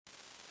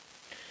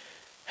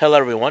Hello,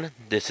 everyone.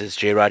 This is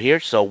J Rod here.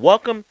 So,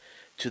 welcome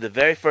to the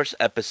very first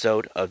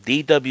episode of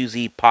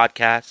DWZ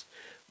Podcast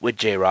with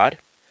J Rod.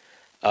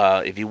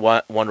 If you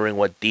want wondering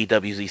what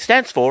DWZ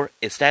stands for,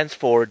 it stands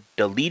for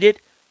Deleted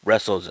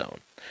Wrestle Zone.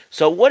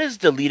 So, what is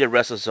Deleted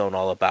Wrestle Zone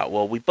all about?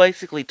 Well, we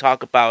basically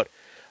talk about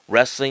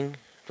wrestling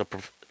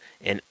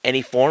in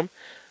any form.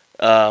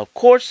 Of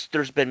course,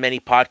 there's been many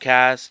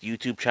podcasts,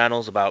 YouTube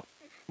channels about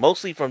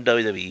mostly from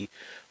WWE,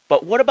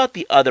 but what about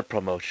the other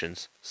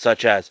promotions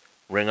such as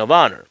Ring of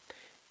Honor?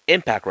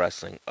 Impact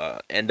Wrestling,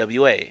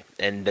 NWA,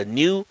 and the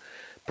new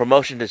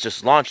promotion that's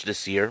just launched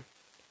this year,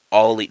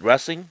 All Elite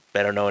Wrestling,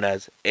 better known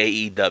as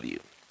AEW.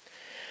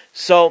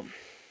 So,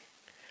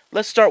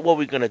 let's start what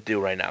we're going to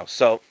do right now.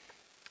 So,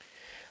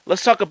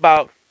 let's talk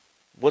about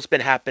what's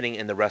been happening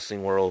in the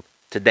wrestling world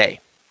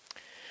today.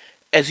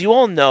 As you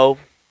all know,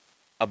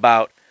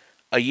 about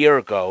a year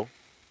ago,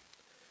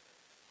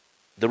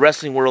 the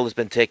wrestling world has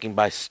been taken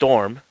by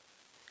storm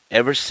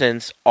ever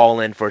since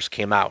All In first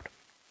came out.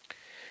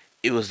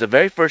 It was the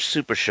very first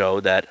Super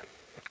Show that,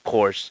 of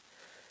course,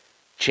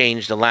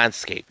 changed the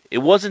landscape. It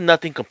wasn't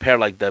nothing compared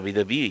like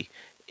WWE.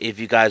 If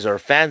you guys are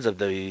fans of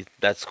WWE,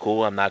 that's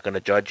cool. I'm not going to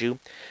judge you.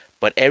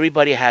 But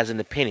everybody has an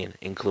opinion,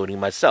 including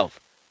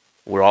myself.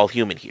 We're all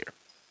human here.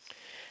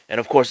 And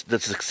of course, the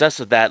success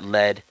of that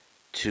led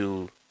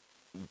to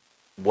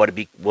what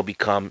will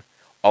become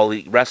All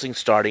Elite Wrestling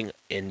starting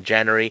in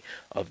January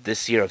of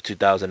this year of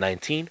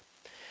 2019.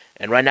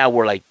 And right now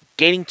we're like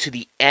getting to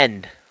the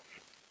end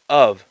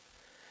of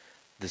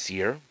this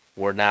year.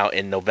 We're now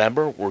in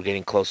November. We're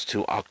getting close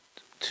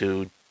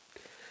to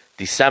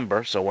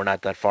December, so we're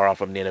not that far off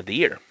from the end of the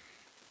year.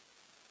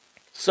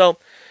 So,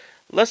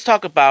 let's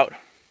talk about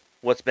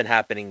what's been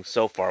happening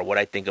so far, what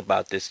I think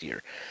about this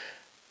year.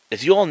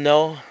 As you all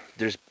know,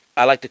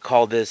 I like to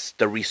call this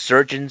the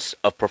resurgence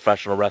of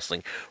professional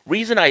wrestling.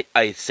 Reason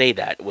I say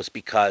that was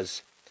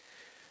because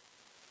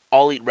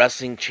All Elite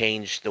Wrestling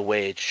changed the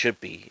way it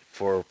should be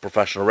for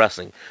professional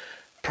wrestling.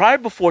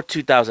 Before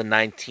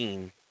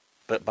 2019,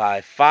 but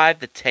by 5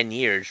 to 10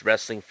 years,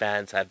 wrestling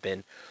fans have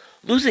been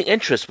losing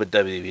interest with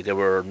WWE. They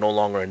were no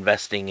longer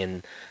investing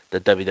in the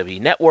WWE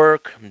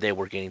network. They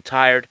were getting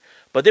tired.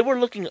 But they were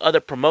looking at other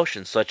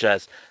promotions, such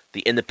as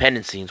the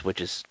independent scenes, which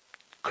is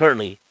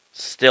currently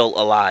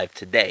still alive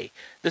today.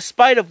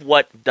 Despite of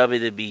what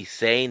WWE is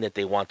saying that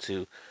they want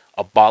to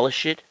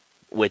abolish it,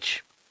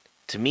 which,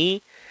 to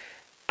me,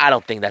 I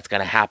don't think that's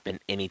going to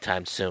happen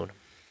anytime soon.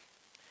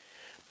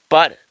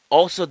 But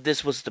also,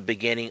 this was the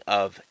beginning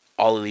of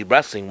All Elite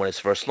Wrestling when it's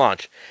first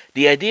launched.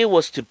 The idea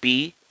was to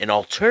be an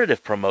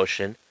alternative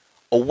promotion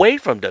away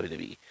from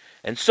WWE.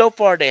 And so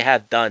far they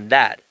have done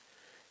that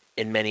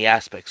in many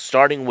aspects,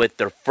 starting with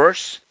their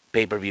first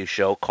pay-per-view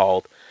show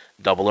called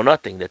Double or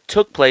Nothing that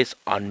took place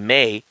on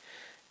May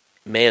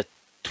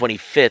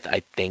 25th,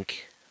 I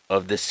think,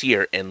 of this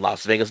year in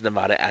Las Vegas,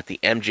 Nevada at the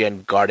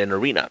MGM Garden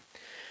Arena.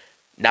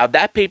 Now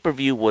that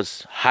pay-per-view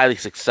was highly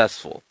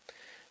successful.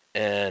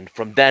 And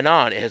from then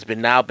on, it has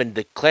now been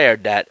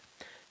declared that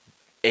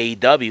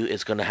AEW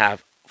is going to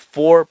have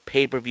 4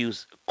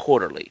 pay-per-views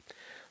quarterly.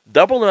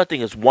 Double or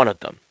Nothing is one of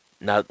them.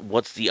 Now,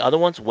 what's the other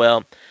ones?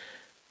 Well,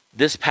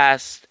 this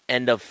past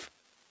end of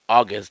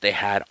August, they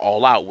had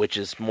All Out, which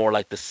is more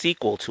like the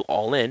sequel to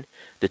All In,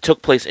 that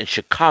took place in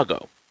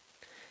Chicago.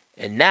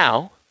 And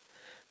now,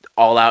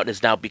 All Out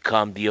has now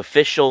become the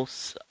official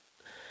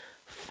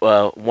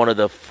one of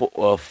the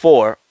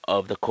 4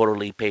 of the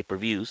quarterly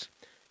pay-per-views.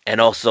 And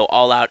also,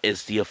 All Out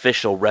is the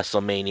official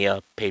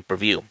WrestleMania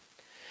pay-per-view.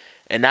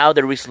 And now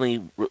they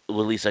recently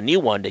released a new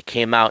one that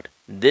came out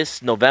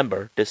this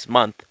November, this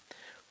month,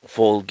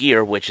 Full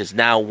Gear, which is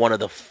now one of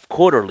the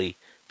quarterly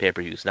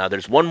pay-per-views. Now,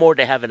 there's one more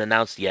they haven't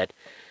announced yet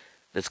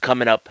that's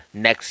coming up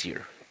next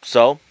year.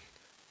 So,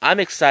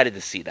 I'm excited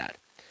to see that.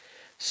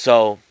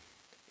 So,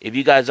 if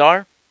you guys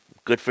are,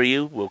 good for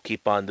you. We'll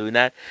keep on doing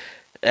that.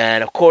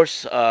 And, of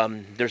course,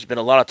 there's been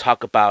a lot of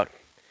talk about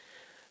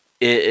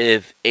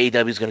if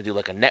AEW is going to do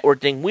like a network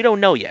thing. We don't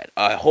know yet.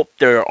 I hope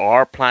they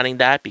are planning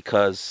that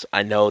because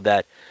I know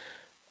that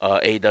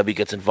AEW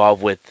gets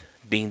involved with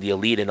being the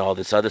elite and all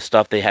this other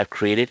stuff they have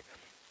created.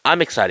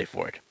 I'm excited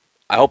for it.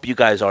 I hope you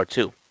guys are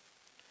too.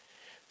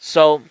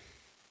 So,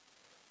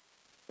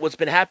 what's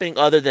been happening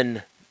other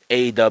than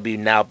AEW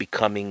now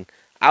becoming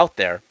out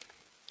there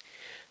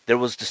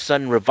was the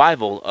sudden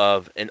revival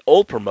of an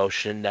old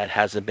promotion that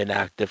hasn't been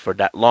active for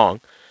that long.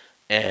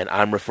 And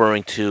I'm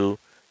referring to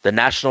the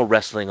National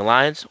Wrestling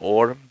Alliance,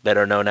 or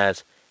better known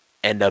as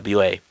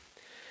NWA.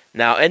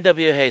 Now,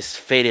 NWA has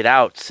faded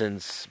out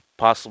since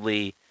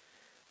possibly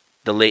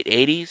the late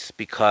 80s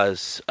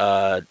because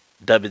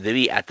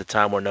WWE at the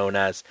time were known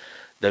as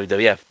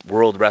WWF,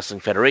 World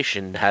Wrestling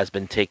Federation, has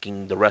been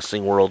taking the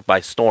wrestling world by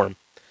storm.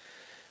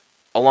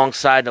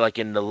 Alongside, like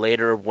in the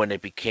later when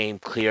it became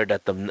clear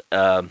that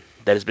that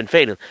has been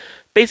fading.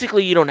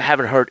 Basically, you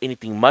haven't heard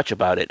anything much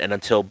about it, and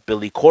until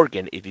Billy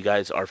Corgan, if you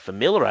guys are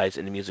familiarized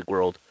in the music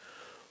world,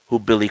 who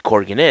Billy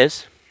Corgan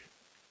is.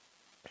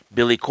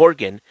 Billy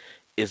Corgan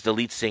is the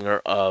lead singer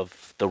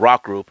of the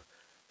rock group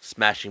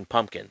Smashing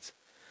Pumpkins.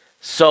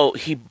 So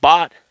he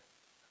bought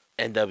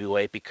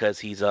NWA because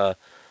he's a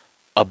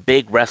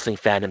big wrestling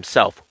fan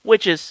himself,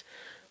 which is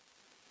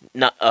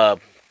not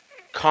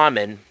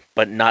common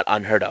but not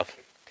unheard of.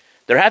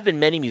 There have been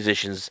many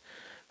musicians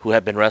who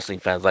have been wrestling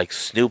fans, like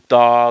Snoop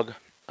Dogg,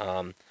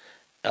 um,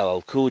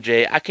 LL Cool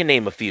J. I can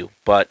name a few,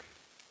 but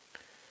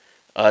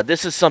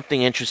this is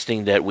something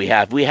interesting that we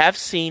have. We have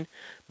seen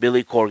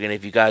Billy Corgan.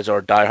 If you guys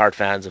are diehard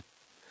fans of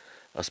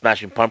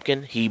Smashing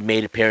Pumpkin, he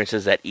made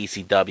appearances at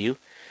ECW,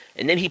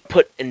 and then he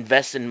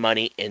invested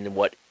money in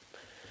what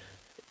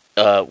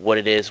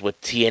it is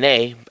with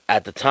TNA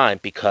at the time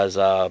because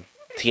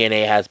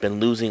TNA has been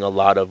losing a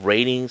lot of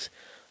ratings,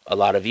 a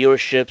lot of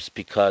viewerships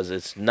because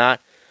it's not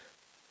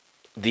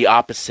the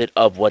opposite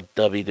of what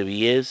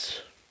WWE is.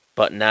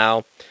 But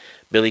now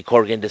Billy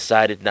Corgan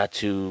decided not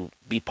to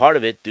be part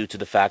of it due to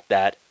the fact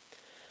that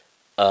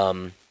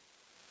um,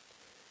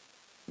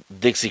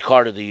 Dixie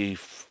Carter, the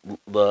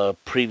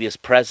previous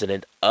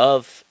president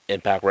of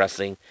Impact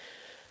Wrestling,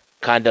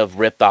 kind of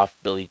ripped off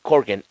Billy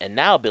Corgan, and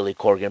now Billy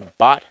Corgan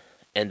bought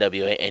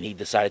NWA and he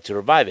decided to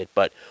revive it.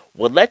 But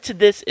what led to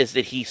this is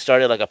that he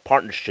started like a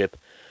partnership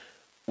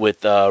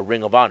with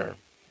Ring of Honor.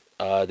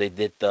 They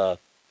did the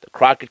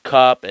Crockett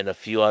Cup and a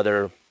few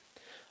other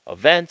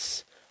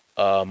events.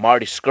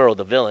 Marty Scurll,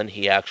 the villain,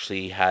 he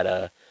actually had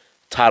a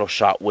title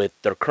shot with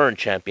their current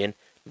champion,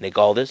 Nick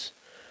Aldis.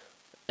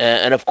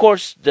 And of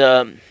course,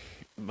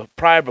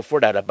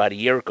 before that, about a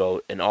year ago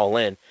in All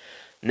In,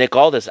 Nick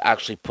Aldis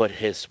actually put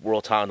his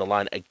world title on the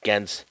line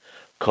against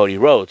Cody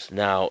Rhodes.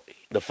 Now,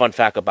 the fun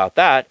fact about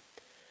that,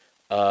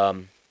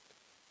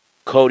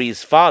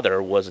 Cody's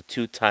father was a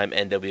two-time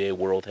NWA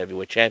World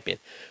Heavyweight Champion,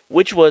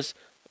 which was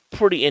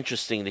pretty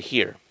interesting to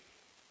hear.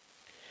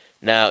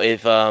 Now,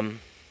 if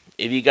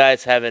you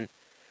guys haven't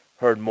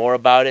heard more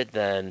about it,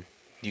 then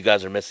you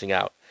guys are missing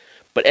out.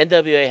 But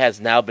NWA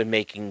has now been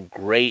making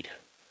great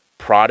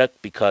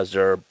product because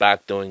they're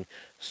back doing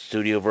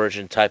studio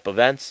version type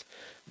events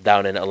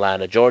down in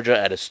Atlanta, Georgia,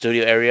 at a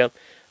studio area.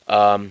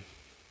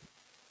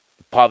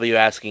 Probably you're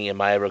asking, am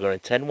I ever going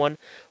to attend one?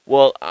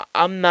 Well,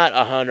 I'm not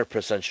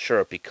 100%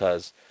 sure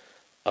because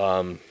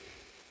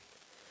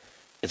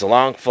it's a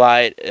long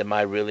flight. Am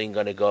I really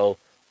going to go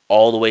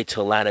all the way to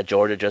Atlanta,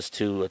 Georgia just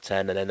to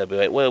attend an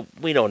NWA? Well,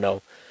 we don't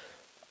know.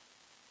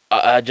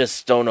 I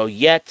just don't know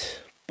yet,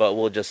 but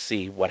we'll just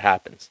see what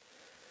happens.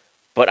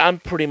 But I'm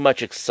pretty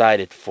much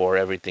excited for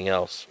everything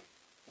else.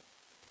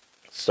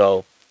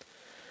 So,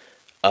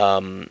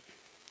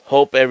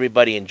 hope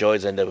everybody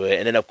enjoys NWA.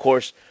 And then, of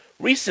course,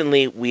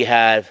 recently we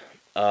had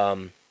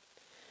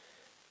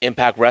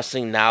Impact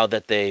Wrestling, now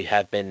that they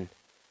have been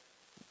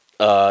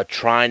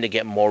trying to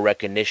get more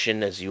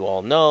recognition, as you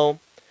all know.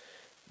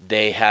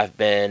 They have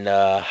been,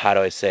 now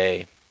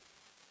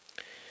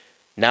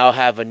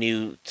have a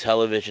new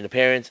television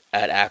appearance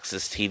at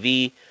Access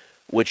TV,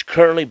 which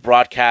currently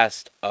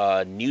broadcasts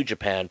New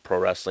Japan Pro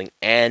Wrestling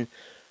and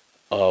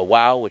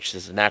WOW, which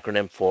is an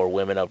acronym for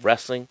Women of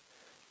Wrestling.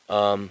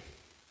 I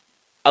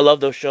love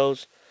those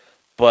shows,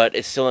 but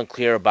it's still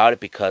unclear about it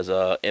because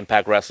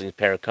Impact Wrestling's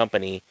parent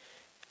company,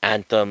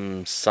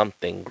 Anthem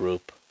Something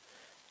Group,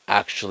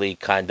 actually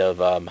kind of,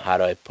 how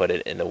do I put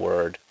it in a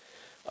word,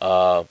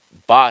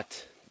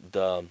 bought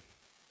the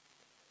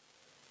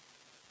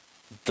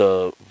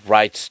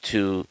rights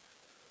to,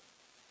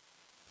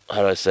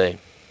 the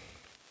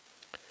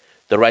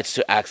rights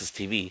to Access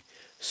TV.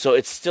 So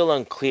it's still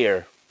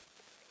unclear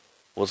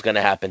what's going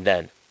to happen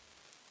then.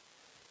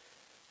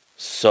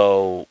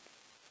 So,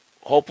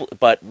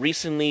 but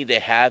recently they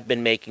have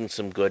been making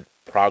some good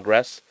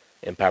progress,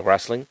 Impact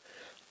Wrestling.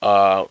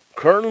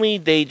 Currently,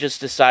 they just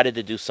decided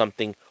to do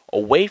something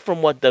away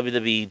from what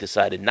WWE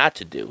decided not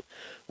to do,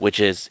 which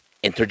is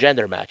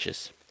intergender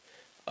matches.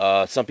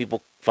 Some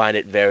people find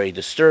it very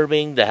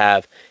disturbing to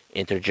have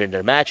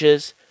intergender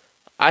matches.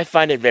 I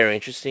find it very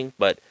interesting,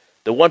 but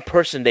the one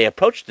person they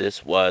approached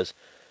this was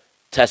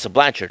Tessa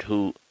Blanchard,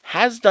 who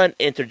has done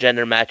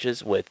intergender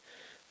matches with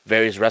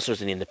various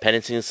wrestlers in the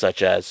independent scene,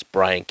 such as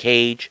Brian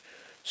Cage,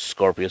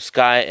 Scorpio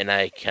Sky, and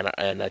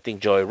I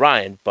think Joey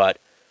Ryan. But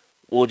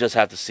we'll just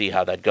have to see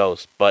how that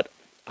goes. But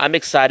I'm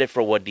excited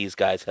for what these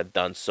guys have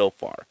done so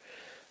far.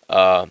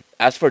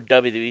 As for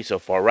WWE so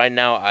far, right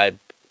now I'm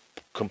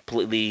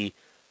completely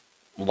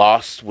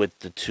lost with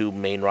the two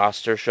main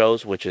roster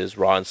shows, which is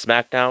Raw and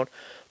SmackDown.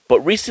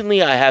 But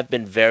recently I have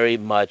been very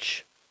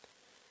much,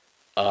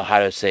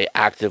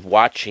 active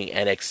watching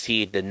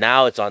NXT. That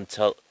now it's on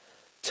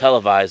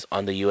televised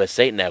on the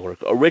USA Network.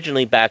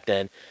 Originally back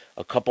then,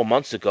 a couple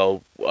months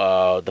ago,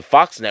 the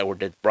Fox Network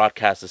that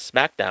broadcasted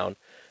SmackDown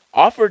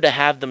offered to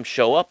have them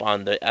show up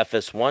on the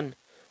FS1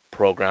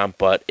 program,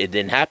 but it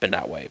didn't happen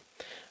that way.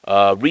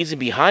 Reason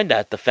behind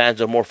that, the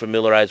fans are more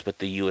familiarized with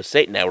the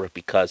USA Network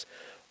because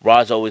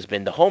Raw's always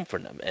been the home for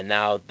them. And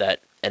now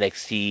that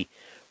NXT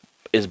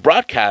is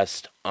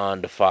broadcast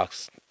on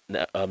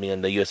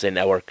the USA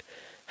Network,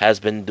 has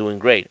been doing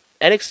great.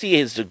 NXT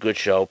is a good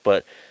show,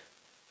 but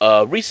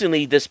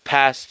recently, this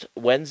past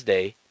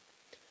Wednesday,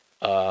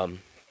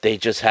 they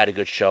just had a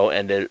good show,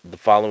 and the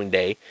following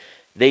day,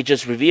 they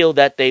just revealed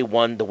that they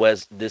won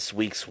this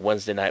week's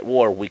Wednesday Night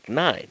War, Week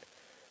 9.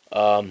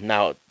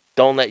 Now,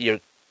 don't let your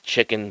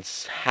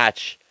chickens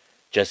hatch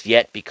just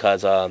yet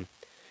because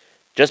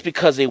just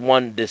because they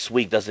won this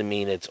week doesn't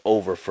mean it's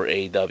over for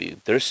AEW.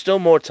 There's still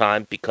more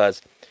time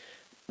because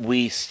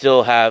we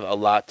still have a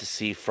lot to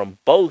see from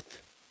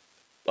both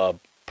uh,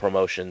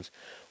 promotions,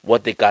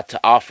 what they got to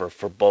offer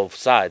for both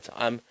sides.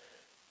 I'm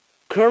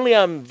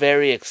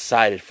very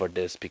excited for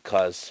this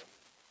because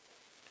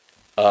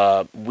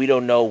we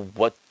don't know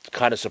what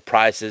kind of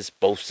surprises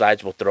both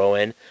sides will throw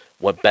in,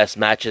 what best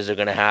matches they're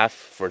going to have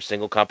for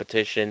single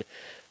competition,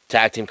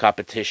 tag team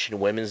competition,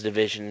 women's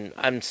division.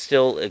 I'm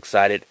still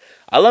excited.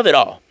 I love it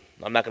all.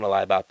 I'm not going to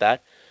lie about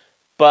that.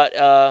 But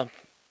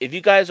if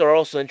you guys are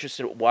also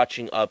interested in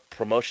watching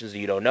promotions that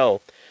you don't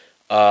know,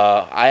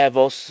 I have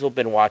also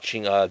been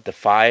watching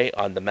Defy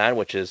on Demand,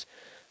 which is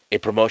a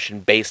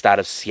promotion based out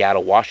of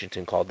Seattle,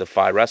 Washington called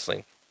Defy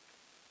Wrestling.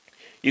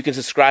 You can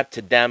subscribe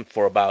to them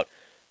for about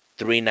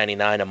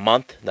 $3.99 a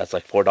month. That's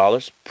like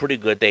 $4. Pretty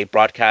good. They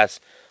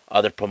broadcast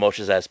other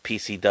promotions as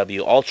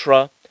PCW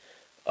Ultra,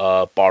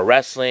 Bar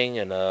Wrestling,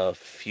 and a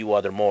few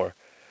other more.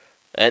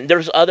 And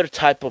there's other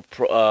type of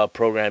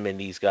programming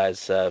these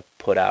guys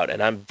put out,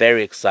 and I'm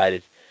very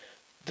excited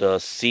to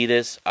see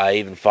this. I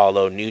even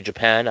follow New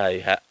Japan.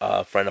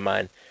 A friend of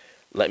mine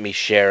let me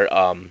share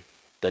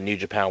the New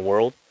Japan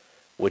World,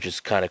 which is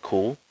kind of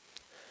cool.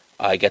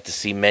 I get to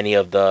see many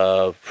of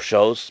the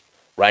shows.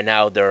 Right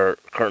now, they're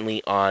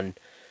currently on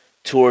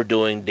tour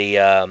doing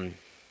the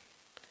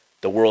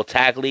World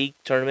Tag League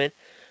tournament.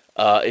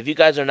 If you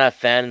guys are not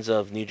fans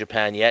of New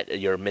Japan yet,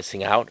 you're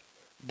missing out.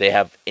 They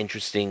have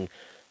interesting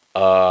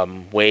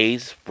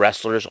ways,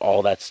 wrestlers,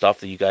 all that stuff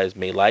that you guys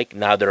may like.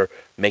 Now they're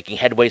making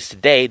headways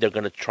today. They're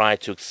going to try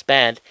to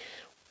expand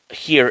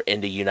here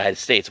in the United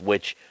States,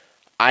 which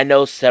I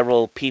know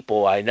several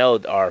people I know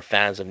are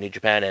fans of New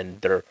Japan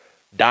and they're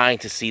dying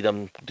to see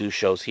them do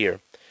shows here.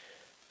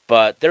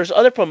 But there's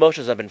other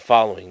promotions I've been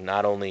following,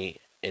 not only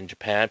in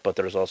Japan, but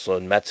there's also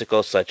in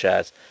Mexico, such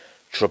as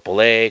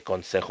AAA,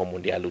 Consejo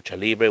Mundial Lucha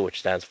Libre, which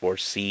stands for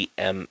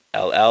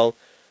CMLL,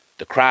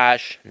 The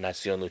Crash,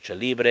 Nacion Lucha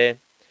Libre.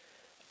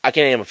 I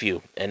can name a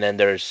few. And then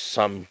there's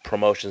some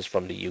promotions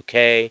from the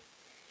UK,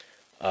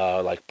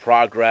 like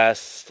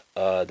Progress,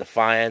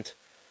 Defiant,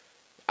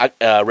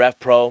 Rev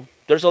Pro.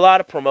 There's a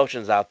lot of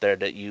promotions out there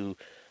that you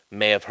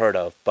may have heard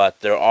of,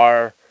 but there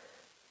are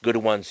good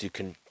ones you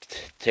can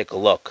take a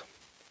look.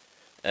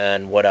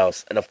 And what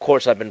else? And of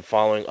course, I've been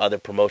following other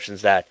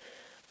promotions that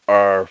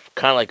are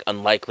kind of like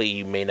unlikely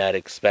you may not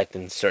expect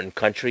in certain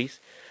countries,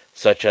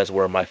 such as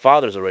where my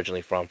father's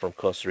originally from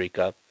Costa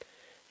Rica.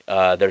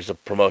 There's a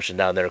promotion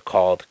down there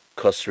called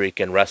Costa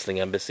Rican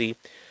Wrestling Embassy.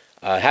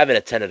 I haven't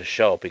attended a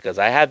show because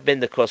I have been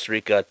to Costa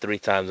Rica 3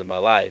 times in my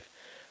life.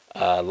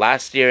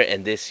 Last year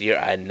and this year,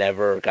 I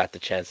never got the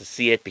chance to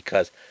see it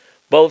because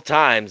both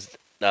times,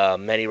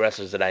 many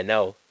wrestlers that I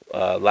know,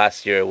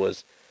 last year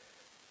was,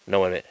 no,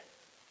 wait a minute.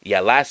 Yeah,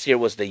 last year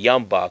was the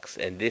Young Bucks,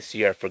 and this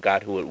year I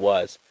forgot who it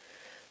was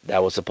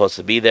that was supposed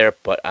to be there,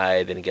 but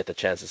I didn't get the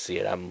chance to see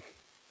it. Oh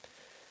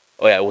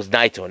yeah, it was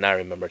Naito. Now I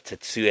remember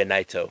Tetsuya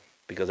Naito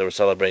because they were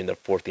celebrating their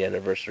 4th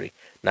anniversary.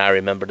 Now I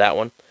remember that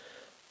one.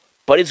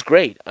 But it's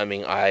great. I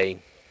mean, I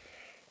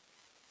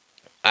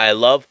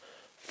love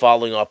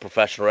following all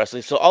professional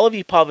wrestling. So all of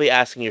you probably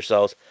asking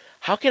yourselves,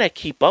 how can I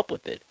keep up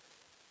with it?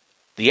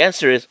 The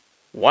answer is,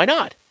 why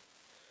not?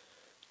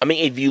 I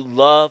mean, if you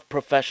love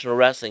professional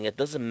wrestling, it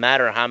doesn't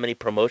matter how many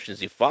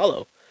promotions you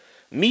follow.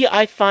 Me,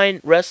 I find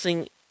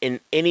wrestling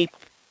in any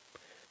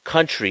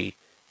country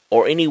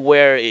or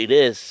anywhere it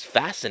is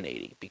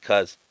fascinating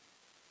because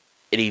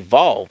it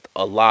evolved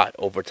a lot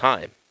over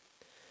time.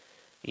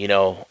 You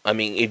know, I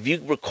mean, if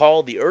you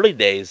recall the early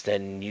days,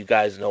 then you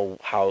guys know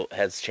how it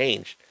has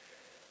changed.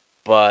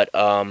 But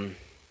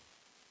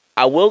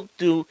I will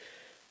do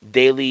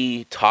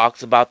daily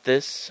talks about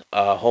this.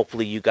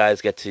 Hopefully, you guys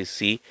get to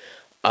see.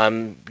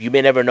 You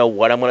may never know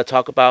what I'm going to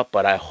talk about,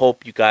 but I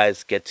hope you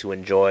guys get to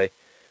enjoy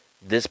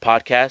this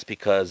podcast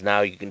because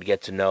now you can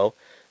get to know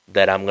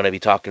that I'm going to be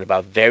talking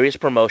about various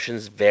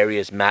promotions,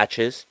 various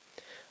matches.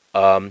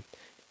 Um,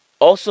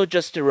 Also,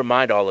 just to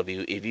remind all of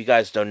you, if you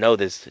guys don't know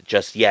this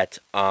just yet,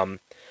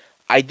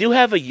 I do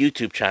have a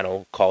YouTube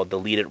channel called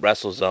Deleted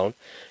Wrestle Zone.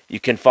 You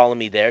can follow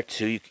me there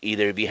too.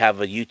 Either if you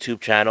have a YouTube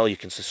channel, you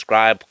can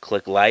subscribe,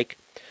 click like,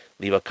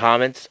 leave a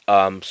comment.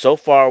 So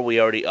far, we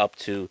already up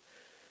to,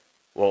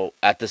 well,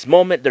 at this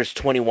moment, there's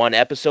 21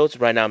 episodes.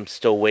 Right now, I'm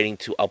still waiting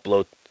to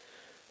upload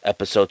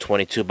episode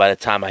 22. By the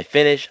time I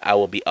finish, I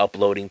will be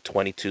uploading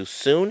 22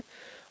 soon.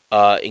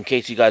 In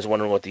case you guys are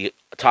wondering what the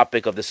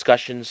topic of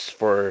discussions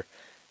for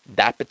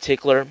that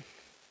particular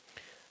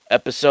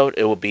episode,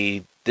 it will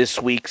be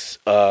this week's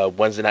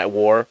Wednesday Night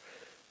War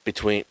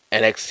between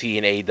NXT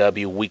and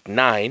AEW Week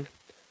 9.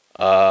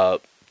 The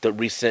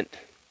recent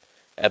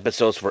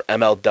episodes for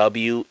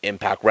MLW,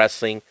 Impact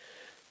Wrestling,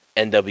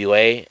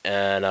 NWA,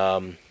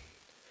 and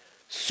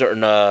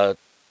certain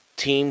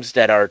teams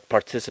that are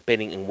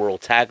participating in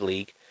World Tag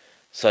League,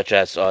 such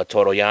as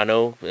Toro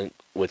Yano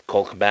with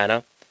Colt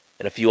Cabana,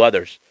 and a few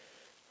others.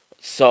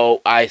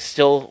 So I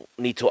still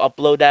need to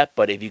upload that,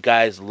 but if you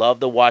guys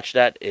love to watch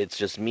that, it's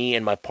just me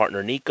and my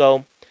partner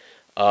Nico.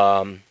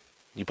 Um,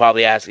 you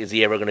probably ask, is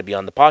he ever going to be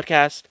on the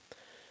podcast?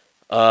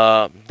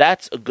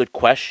 That's a good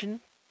question,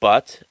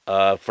 but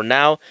for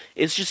now,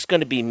 it's just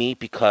going to be me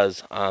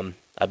because I've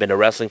been a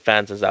wrestling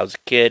fan since I was a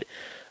kid.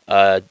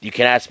 You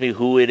can ask me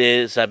who it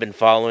is I've been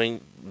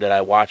following that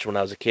I watched when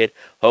I was a kid.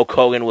 Hulk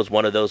Hogan was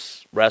one of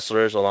those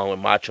wrestlers, along with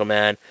Macho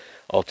Man,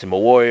 Ultimate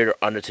Warrior,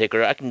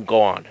 Undertaker. I can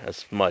go on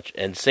as much,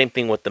 and same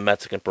thing with the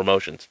Mexican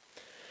promotions.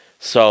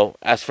 So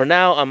as for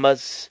now, I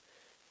must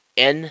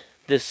end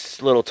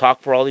this little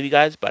talk for all of you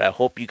guys. But I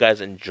hope you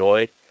guys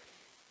enjoyed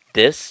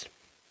this,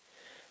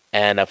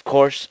 and of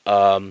course,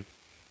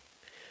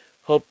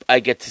 hope I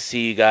get to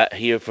see you guys,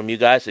 hear from you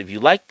guys. If you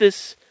like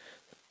this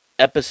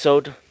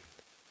episode,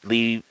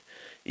 leave.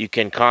 You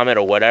can comment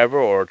or whatever,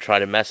 or try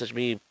to message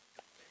me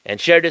and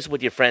share this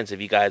with your friends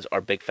if you guys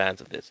are big fans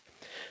of this.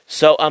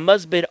 So I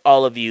must bid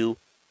all of you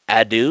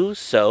adieu.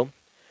 So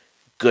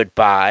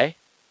goodbye,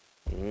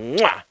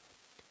 mwah,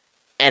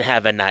 and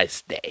have a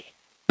nice day.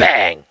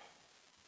 Bang.